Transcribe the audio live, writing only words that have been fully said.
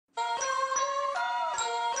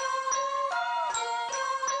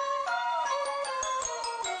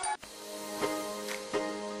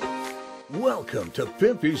Welcome to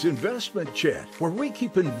Pimpy's Investment Chat, where we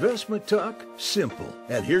keep investment talk simple.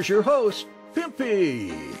 And here's your host,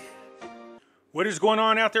 Pimpy. What is going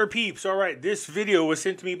on out there, peeps? All right, this video was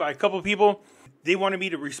sent to me by a couple of people. They wanted me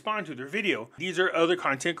to respond to their video. These are other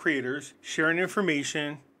content creators sharing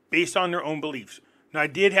information based on their own beliefs. Now, I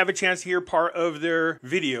did have a chance to hear part of their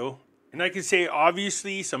video, and I can say,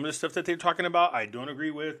 obviously, some of the stuff that they're talking about, I don't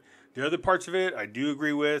agree with. The other parts of it, I do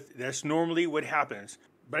agree with. That's normally what happens.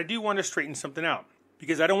 But I do want to straighten something out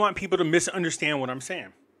because I don't want people to misunderstand what I'm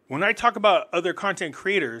saying. When I talk about other content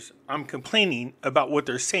creators, I'm complaining about what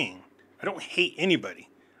they're saying. I don't hate anybody.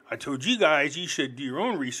 I told you guys you should do your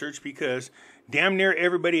own research because damn near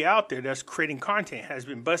everybody out there that's creating content has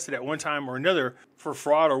been busted at one time or another for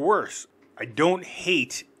fraud or worse. I don't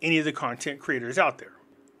hate any of the content creators out there.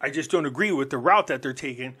 I just don't agree with the route that they're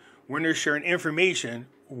taking when they're sharing information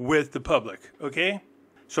with the public, okay?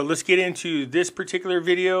 So let's get into this particular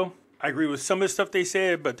video. I agree with some of the stuff they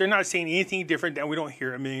said, but they're not saying anything different that we don't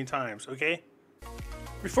hear a million times, okay?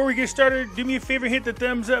 Before we get started, do me a favor, hit the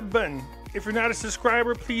thumbs up button. If you're not a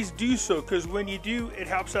subscriber, please do so, because when you do, it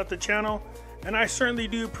helps out the channel, and I certainly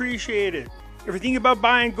do appreciate it. If you're thinking about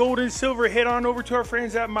buying gold and silver, head on over to our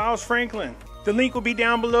friends at Miles Franklin. The link will be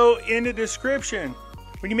down below in the description.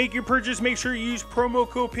 When you make your purchase, make sure you use promo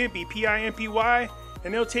code Pimpy, P-I-M-P-Y,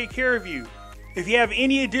 and they'll take care of you. If you have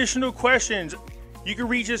any additional questions, you can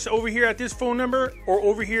reach us over here at this phone number or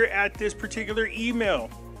over here at this particular email.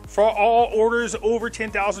 For all orders over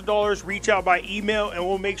 $10,000, reach out by email and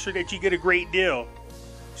we'll make sure that you get a great deal.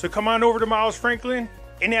 So come on over to Miles Franklin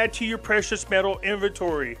and add to your precious metal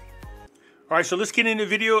inventory. All right, so let's get into the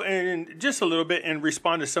video in just a little bit and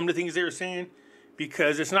respond to some of the things they were saying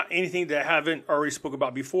because it's not anything that I haven't already spoke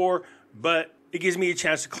about before, but it gives me a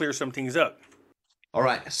chance to clear some things up. All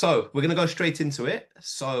right, so we're going to go straight into it.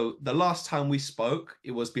 So the last time we spoke,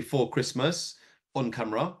 it was before Christmas on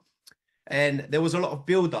camera. And there was a lot of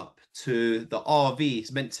build-up to the RV.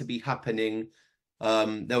 It's meant to be happening.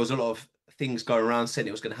 There was a lot of things going around saying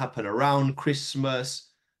it was going to happen around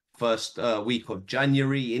Christmas, first week of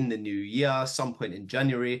January, in the new year, some point in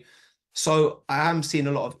January. So I am seeing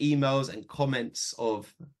a lot of emails and comments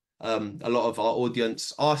of a lot of our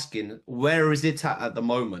audience asking, where is it at the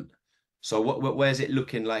moment? So where's it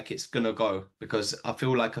looking like it's going to go? Because I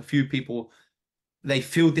feel like a few people, they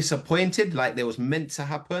feel disappointed, like it was meant to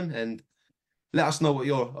happen. And let us know what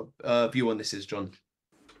your view on this is, John.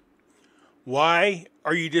 Why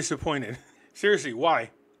are you disappointed? Seriously,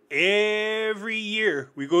 why? Every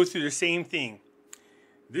year we go through the same thing.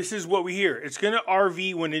 This is what we hear. It's going to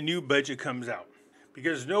RV when the new budget comes out.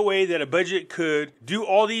 Because there's no way that a budget could do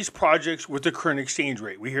all these projects with the current exchange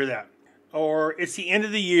rate. We hear that. Or it's the end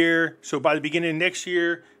of the year, so by the beginning of next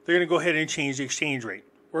year, they're going to go ahead and change the exchange rate.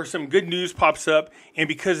 Or some good news pops up, and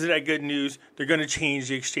because of that good news, they're going to change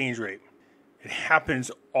the exchange rate. It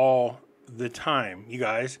happens all the time, you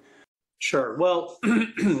guys. Sure. Well,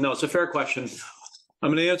 no, it's a fair question.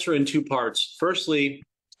 I'm going to answer in two parts. Firstly,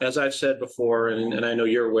 as I've said before, and I know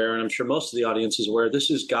you're aware, and I'm sure most of the audience is aware,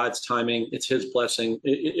 this is God's timing. It's his blessing.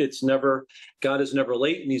 God is never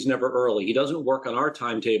late and he's never early. He doesn't work on our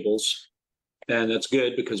timetables. And that's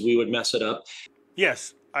good because we would mess it up.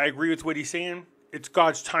 Yes, I agree with what he's saying. It's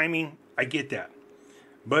God's timing. I get that.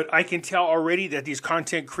 But I can tell already that these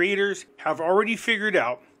content creators have already figured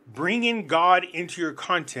out bringing God into your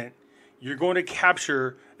content. You're going to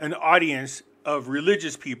capture an audience of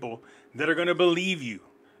religious people that are going to believe you.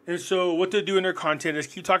 And so what they'll do in their content is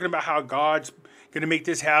keep talking about how God's going to make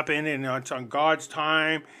this happen and it's on God's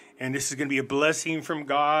time and this is going to be a blessing from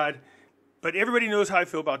God. But everybody knows how I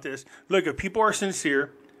feel about this. Look, if people are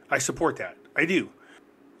sincere, I support that. I do.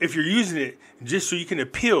 If you're using it just so you can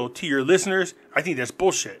appeal to your listeners, I think that's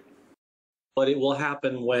bullshit. But it will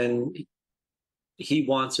happen when he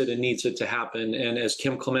wants it and needs it to happen. And as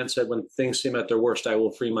Kim Clement said, when things seem at their worst, I will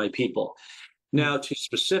free my people. Now, to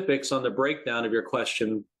specifics on the breakdown of your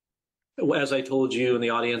question, as I told you in the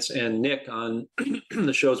audience and Nick on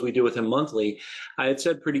the shows we do with him monthly, I had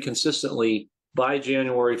said pretty consistently by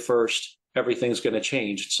January 1st, everything's going to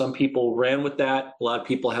change. Some people ran with that. A lot of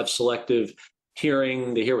people have selective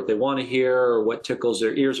hearing. They hear what they want to hear or what tickles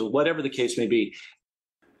their ears or whatever the case may be.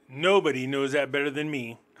 Nobody knows that better than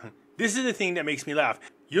me. This is the thing that makes me laugh.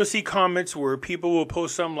 You'll see comments where people will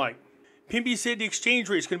post something like, Pimpy said the exchange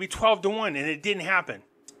rate is going to be 12 to 1 and it didn't happen.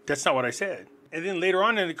 That's not what I said. And then later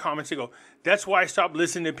on in the comments they go, that's why I stopped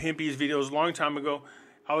listening to Pimpy's videos a long time ago.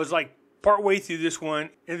 I was like, part way through this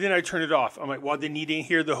one, and then I turn it off. I'm like, well, then you didn't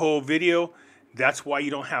hear the whole video. That's why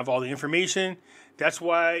you don't have all the information. That's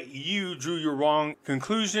why you drew your wrong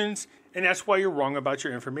conclusions, and that's why you're wrong about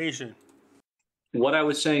your information. What I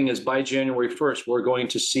was saying is by January 1st, we're going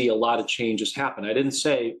to see a lot of changes happen. I didn't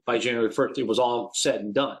say by January 1st, it was all said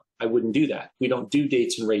and done. I wouldn't do that. We don't do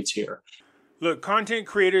dates and rates here. Look, content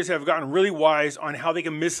creators have gotten really wise on how they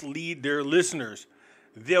can mislead their listeners.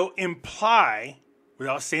 They'll imply,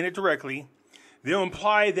 without saying it directly, they'll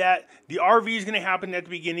imply that the RV is going to happen at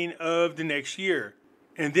the beginning of the next year.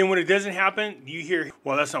 And then when it doesn't happen, you hear,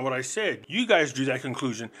 well, that's not what I said. You guys drew that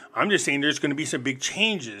conclusion. I'm just saying there's going to be some big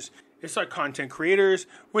changes. It's like content creators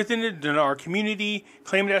within the dinar community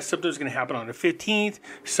claiming that something's going to happen on the 15th,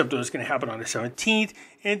 something's going to happen on the 17th,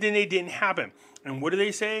 and then they didn't happen. And what do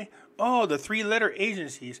they say? Oh, the 3-letter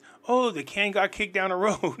agencies. Oh, the can got kicked down the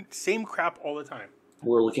road. Same crap all the time.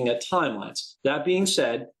 We're looking at timelines. That being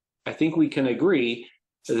said, I think we can agree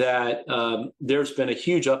that there's been a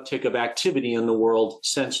huge uptick of activity in the world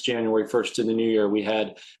since January 1st to the new year. We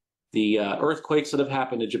had the earthquakes that have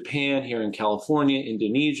happened in Japan, here in California,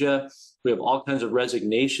 Indonesia. We have all kinds of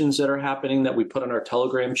resignations that are happening that we put on our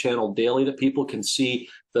Telegram channel daily that people can see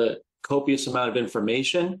the copious amount of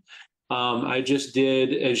information. I just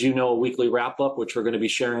did, as you know, a weekly wrap up, which we're going to be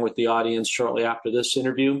sharing with the audience shortly after this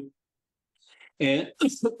interview. And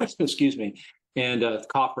excuse me, and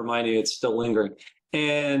cough reminding me it's still lingering.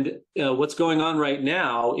 And what's going on right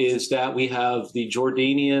now is that we have the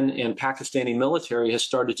Jordanian and Pakistani military has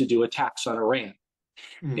started to do attacks on Iran.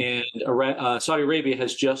 And Saudi Arabia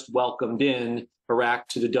has just welcomed in Iraq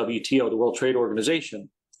to the WTO, the World Trade Organization.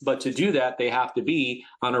 But to do that, they have to be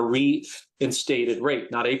on a reinstated rate,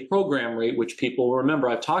 not a program rate, which people will remember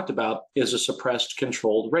I've talked about is a suppressed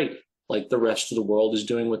controlled rate, like the rest of the world is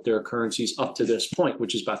doing with their currencies up to this point,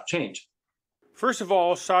 which is about to change. First of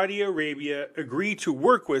all, Saudi Arabia agreed to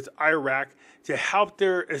work with Iraq to help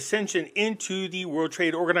their ascension into the World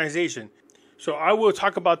Trade Organization. So I will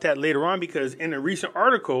talk about that later on because in a recent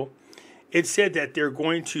article, it said that they're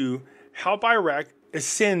going to help Iraq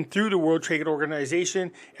ascend through the World Trade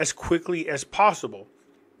Organization as quickly as possible.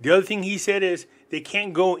 The other thing he said is they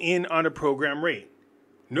can't go in on a program rate.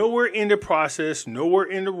 Nowhere in the process, nowhere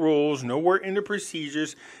in the rules, nowhere in the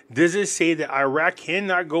procedures does it say that Iraq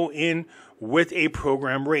cannot go in with a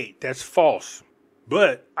program rate. That's false.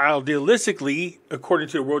 But idealistically, according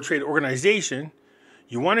to the World Trade Organization,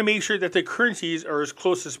 you want to make sure that the currencies are as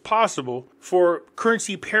close as possible for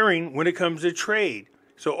currency pairing when it comes to trade.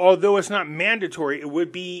 So although it's not mandatory, it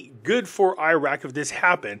would be good for Iraq if this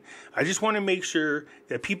happened. I just want to make sure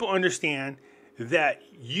that people understand that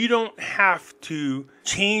you don't have to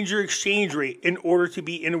change your exchange rate in order to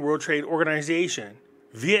be in the World Trade Organization.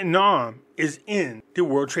 Vietnam is in the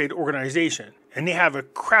World Trade Organization, and they have a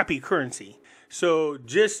crappy currency. So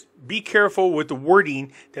just be careful with the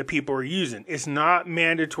wording that people are using. It's not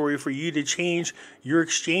mandatory for you to change your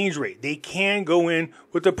exchange rate. They can go in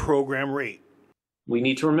with the program rate. We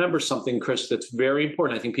need to remember something, Chris, that's very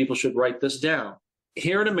important. I think people should write this down.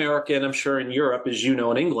 Here in America, and I'm sure in Europe, as you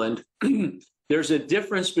know, in England, there's a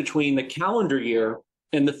difference between the calendar year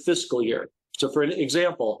and the fiscal year. So for an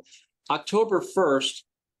example, October 1st,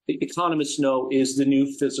 the economists know is the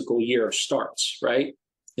new fiscal year starts, right?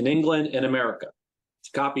 In England and America,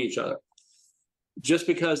 to copy each other. Just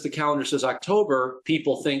because the calendar says October,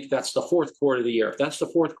 people think that's the fourth quarter of the year. If that's the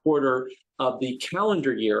fourth quarter of the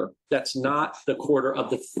calendar year, that's not the quarter of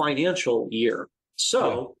the financial year.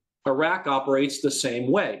 So Iraq operates the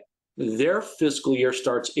same way. Their fiscal year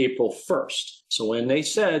starts April 1st. So when they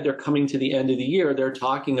said they're coming to the end of the year, they're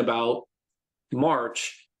talking about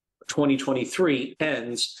March 2023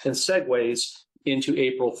 ends and segues into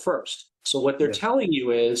April 1st. So what they're telling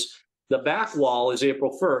you is the back wall is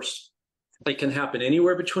April 1st. It can happen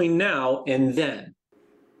anywhere between now and then.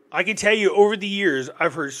 I can tell you over the years,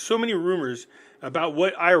 I've heard so many rumors about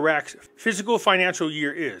what Iraq's fiscal financial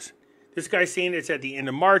year is. This guy's saying it's at the end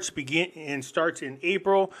of March, begin and starts in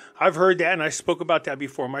April. I've heard that, and I spoke about that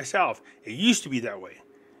before myself. It used to be that way.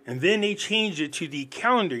 And then they changed it to the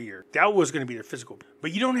calendar year. That was going to be the fiscal.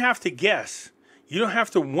 But you don't have to guess. You don't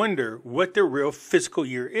have to wonder what the real fiscal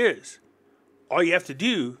year is. All you have to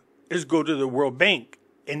do is go to the World Bank,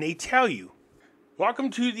 and they tell you. Welcome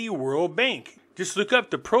to the World Bank. Just look up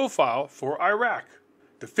the profile for Iraq.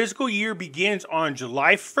 The fiscal year begins on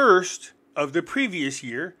July 1st of the previous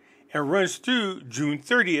year and runs through June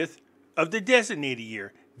 30th of the designated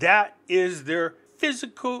year. That is their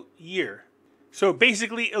fiscal year. So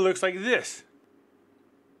basically, it looks like this.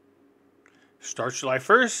 Starts July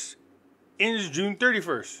 1st, ends June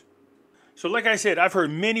 31st. So like I said, I've heard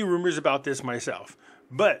many rumors about this myself.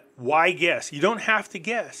 But why guess? You don't have to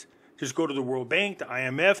guess. Just go to the World Bank, the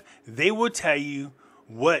IMF. They will tell you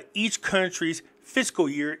what each country's fiscal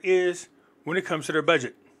year is when it comes to their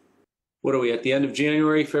budget. what are we at the end of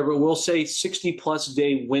January, February? We'll say 60+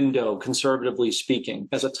 day window, conservatively speaking,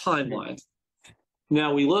 as a timeline.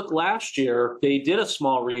 Now, we look last year, they did a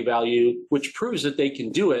small revalue, which proves that they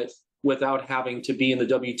can do it without having to be in the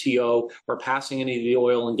WTO or passing any of the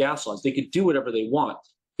oil and gas laws. They could do whatever they want.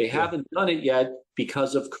 They haven't done it yet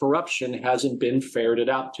because of corruption hasn't been ferreted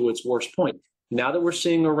out to its worst point. Now that we're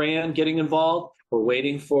seeing Iran getting involved, we're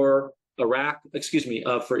waiting for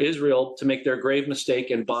for Israel to make their grave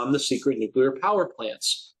mistake and bomb the secret nuclear power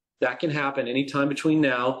plants. That can happen anytime between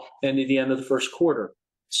now and the end of the first quarter.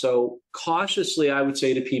 So cautiously, I would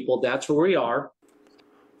say to people, that's where we are.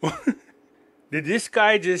 Did this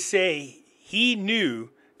guy just say he knew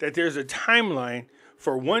that there's a timeline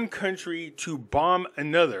for one country to bomb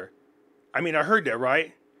another? I mean, I heard that,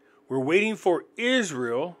 right? We're waiting for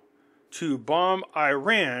Israel to bomb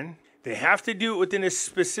Iran. They have to do it within a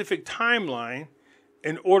specific timeline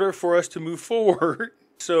in order for us to move forward.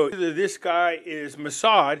 So either this guy is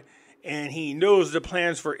Mossad and he knows the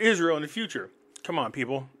plans for Israel in the future. Come on,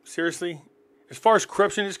 people. Seriously? As far as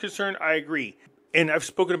corruption is concerned, I agree. And I've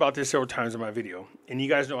spoken about this several times in my video. And you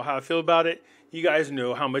guys know how I feel about it. You guys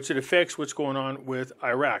know how much it affects what's going on with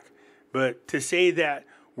Iraq. But to say that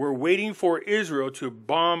we're waiting for Israel to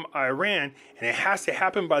bomb Iran and it has to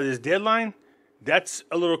happen by this deadline, that's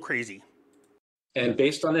a little crazy. And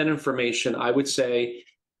based on that information, I would say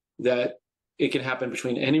that it can happen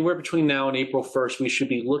anywhere between now and April 1st. We should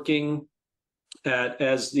be looking at,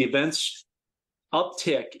 as the events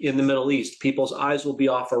uptick in the Middle East, people's eyes will be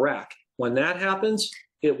off Iraq. When that happens,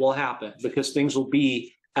 it will happen because things will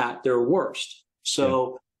be at their worst.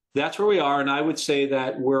 So that's where we are. And I would say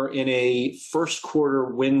that we're in a first quarter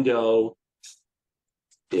window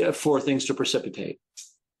for things to precipitate.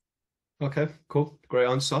 Okay, cool. Great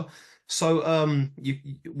answer. So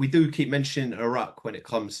we do keep mentioning Iraq when it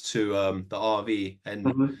comes to the RV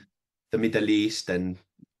and the Middle East. And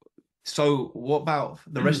so what about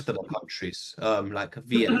the rest of the countries, like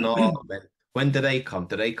Vietnam? And when do they come?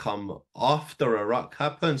 Do they come after Iraq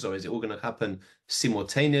happens, or is it all going to happen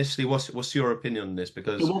simultaneously? What's your opinion on this?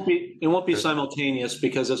 Because it won't be simultaneous,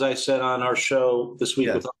 because as I said on our show this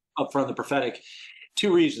week with Upfront the Prophetic,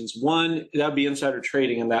 two reasons. One, that would be insider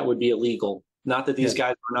trading, and that would be illegal. Not that these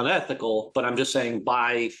guys are unethical, but I'm just saying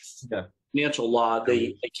by financial law,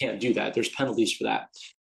 they can't do that. There's penalties for that.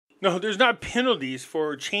 No, there's not penalties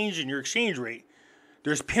for changing your exchange rate.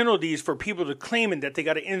 There's penalties for people to claiming that they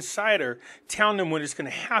got an insider telling them when it's going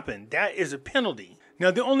to happen. That is a penalty. Now,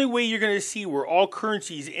 the only way you're going to see where all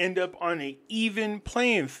currencies end up on an even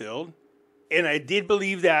playing field, and I did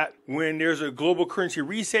believe that when there's a global currency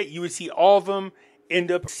reset, you would see all of them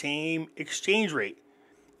end up same exchange rate.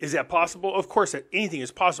 Is that possible? Of course, anything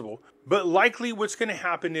is possible. But likely what's going to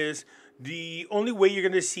happen is the only way you're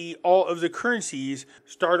going to see all of the currencies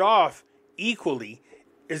start off equally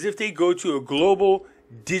is if they go to a global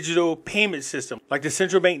digital payment system, like the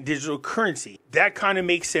central bank digital currency. That kind of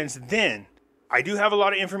makes sense then. I do have a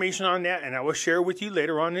lot of information on that, and I will share with you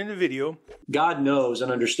later on in the video. God knows and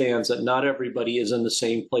understands that not everybody is in the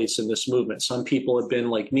same place in this movement. Some people have been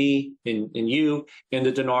like me and you in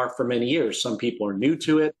the dinar for many years. Some people are new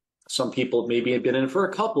to it. Some people maybe have been in it for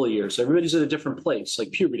a couple of years. Everybody's at a different place,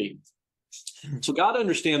 like puberty. So God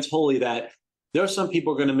understands wholly that there are some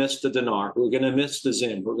people who are going to miss the dinar, who are going to miss the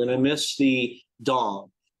zim, who are going to miss the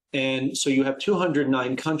dong. And so you have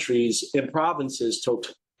 209 countries and provinces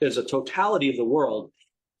as a totality of the world.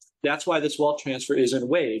 That's why this wealth transfer is in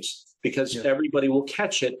waves, because everybody will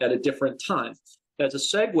catch it at a different time. As a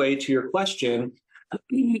segue to your question,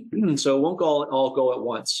 so it won't all go at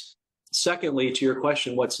once. Secondly, to your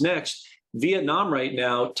question, what's next? Vietnam right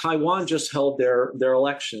now, Taiwan just held their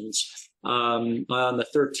elections on the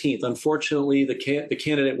 13th. Unfortunately, the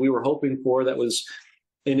candidate we were hoping for, that was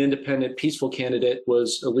an independent, peaceful candidate,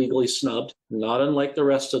 was illegally snubbed, not unlike the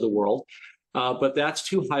rest of the world. But that's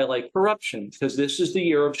to highlight corruption, because this is the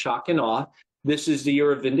year of shock and awe. This is the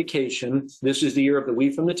year of vindication. This is the year of the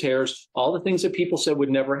wheat from the tares. All the things that people said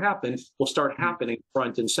would never happen will start happening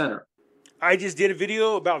front and center. I just did a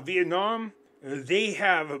video about Vietnam. They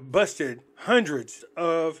have busted hundreds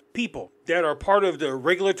of people that are part of the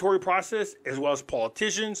regulatory process, as well as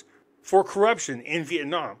politicians, for corruption in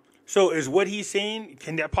Vietnam. So is what he's saying,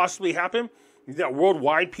 can that possibly happen? That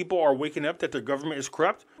worldwide people are waking up that the government is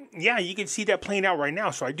corrupt? Yeah, you can see that playing out right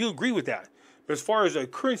now. So I do agree with that. But as far as a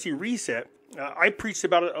currency reset, I preached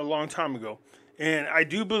about it a long time ago. And I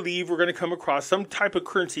do believe we're going to come across some type of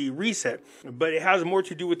currency reset, but it has more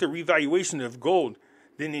to do with the revaluation of gold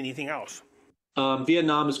than anything else.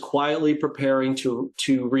 Vietnam is quietly preparing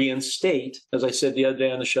to reinstate, as I said the other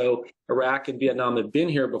day on the show, Iraq and Vietnam have been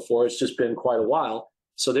here before. It's just been quite a while.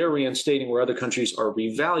 So they're reinstating where other countries are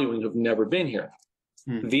revaluing who've never been here.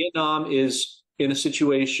 Vietnam is in a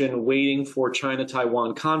situation waiting for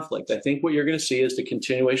China-Taiwan conflict. I think what you're going to see is the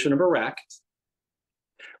continuation of Iraq.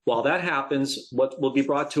 While that happens, what will be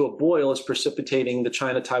brought to a boil is precipitating the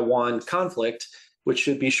China-Taiwan conflict, which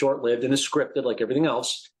should be short-lived and is scripted like everything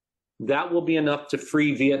else. That will be enough to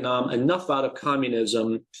free Vietnam enough out of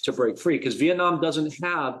communism to break free, because Vietnam doesn't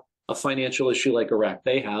have a financial issue like Iraq.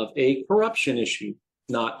 They have a corruption issue,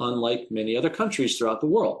 not unlike many other countries throughout the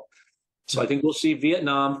world. So I think we'll see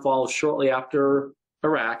Vietnam fall shortly after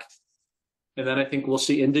Iraq. And then I think we'll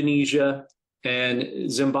see Indonesia and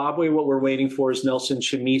Zimbabwe. What we're waiting for is Nelson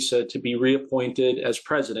Chamisa to be reappointed as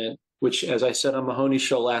president, which, as I said on Mahoney's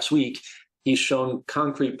show last week, he's shown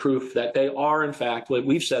concrete proof that they are, in fact, what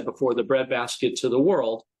we've said before, the breadbasket to the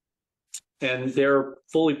world. And they're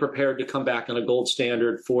fully prepared to come back on a gold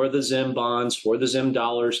standard for the Zim bonds, for the Zim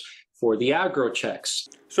dollars, for the aggro checks.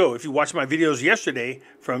 So if you watched my videos yesterday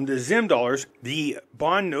from the Zim dollars, the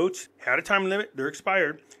bond notes had a time limit, they're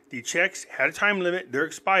expired. The checks had a time limit, they're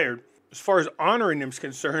expired. As far as honoring them is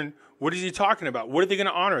concerned, what is he talking about? What are they going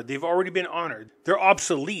to honor? They've already been honored. They're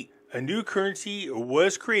obsolete. A new currency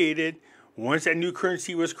was created. Once that new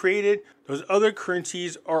currency was created, those other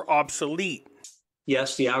currencies are obsolete.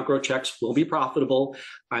 Yes, the aggro checks will be profitable.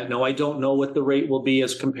 I don't know what the rate will be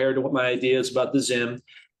as compared to what my idea is about the Zim,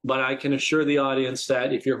 but I can assure the audience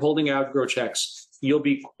that if you're holding aggro checks, you'll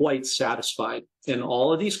be quite satisfied. And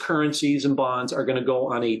all of these currencies and bonds are going to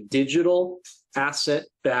go on a digital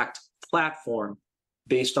asset-backed platform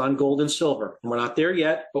based on gold and silver. And we're not there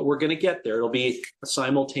yet, but we're going to get there. It'll be a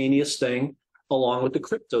simultaneous thing along with the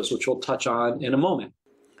cryptos, which we'll touch on in a moment.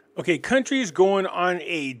 Okay, countries going on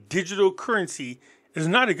a digital currency is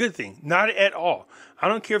not a good thing. Not at all. I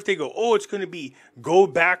don't care if they go, oh, it's going to be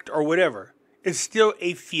gold-backed or whatever. It's still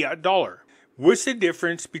a fiat dollar. What's the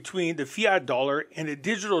difference between the fiat dollar and a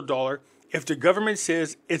digital dollar if the government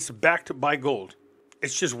says it's backed by gold?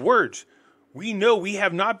 It's just words. We know we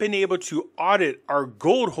have not been able to audit our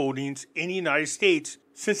gold holdings in the United States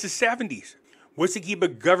since the 70s. What's to keep a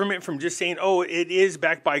government from just saying, oh, it is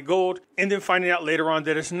backed by gold, and then finding out later on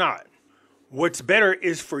that it's not? What's better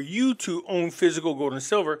is for you to own physical gold and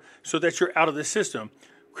silver so that you're out of the system.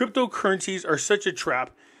 Cryptocurrencies are such a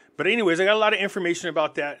trap. But anyways, I got a lot of information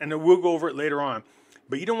about that, and we'll go over it later on.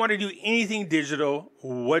 But you don't want to do anything digital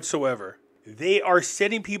whatsoever. They are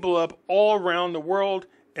setting people up all around the world,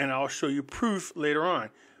 and I'll show you proof later on.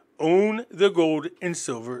 Own the gold and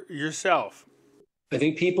silver yourself. I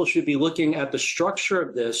think people should be looking at the structure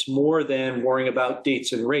of this more than worrying about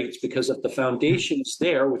dates and rates, because if the foundation is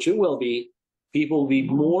there, which it will be, people will be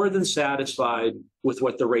more than satisfied with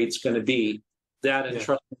what the rate's going to be. That and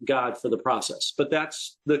trusting God for the process. But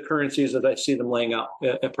that's the currencies that I see them laying out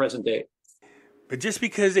at present day. But just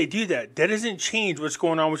because they do that, that doesn't change what's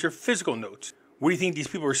going on with your physical notes. What do you think, these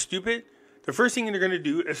people are stupid? The first thing they're going to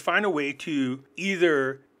do is find a way to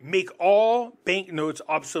either make all banknotes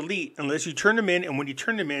obsolete unless you turn them in, and when you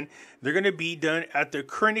turn them in, they're going to be done at the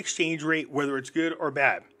current exchange rate, whether it's good or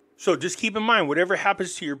bad. So just keep in mind, whatever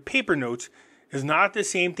happens to your paper notes is not the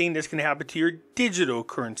same thing that's going to happen to your digital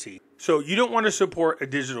currency. So you don't want to support a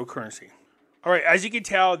digital currency. All right, as you can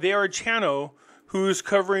tell, they are a channel who's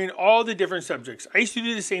covering all the different subjects. I used to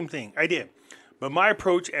do the same thing. I did. But my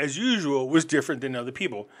approach, as usual, was different than other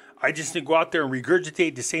people. I just didn't go out there and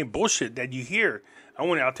regurgitate the same bullshit that you hear. I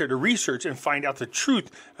went out there to research and find out the truth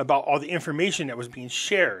about all the information that was being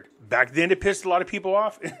shared. Back then, it pissed a lot of people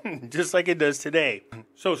off, just like it does today.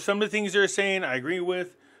 So some of the things they're saying, I agree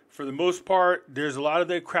with. For the most part, there's a lot of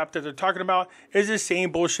the crap that they're talking about is the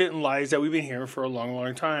same bullshit and lies that we've been hearing for a long,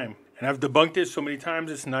 long time. And I've debunked it so many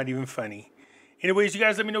times, it's not even funny. Anyways, you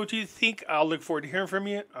guys let me know what you think. I'll look forward to hearing from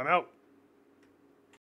you. I'm out.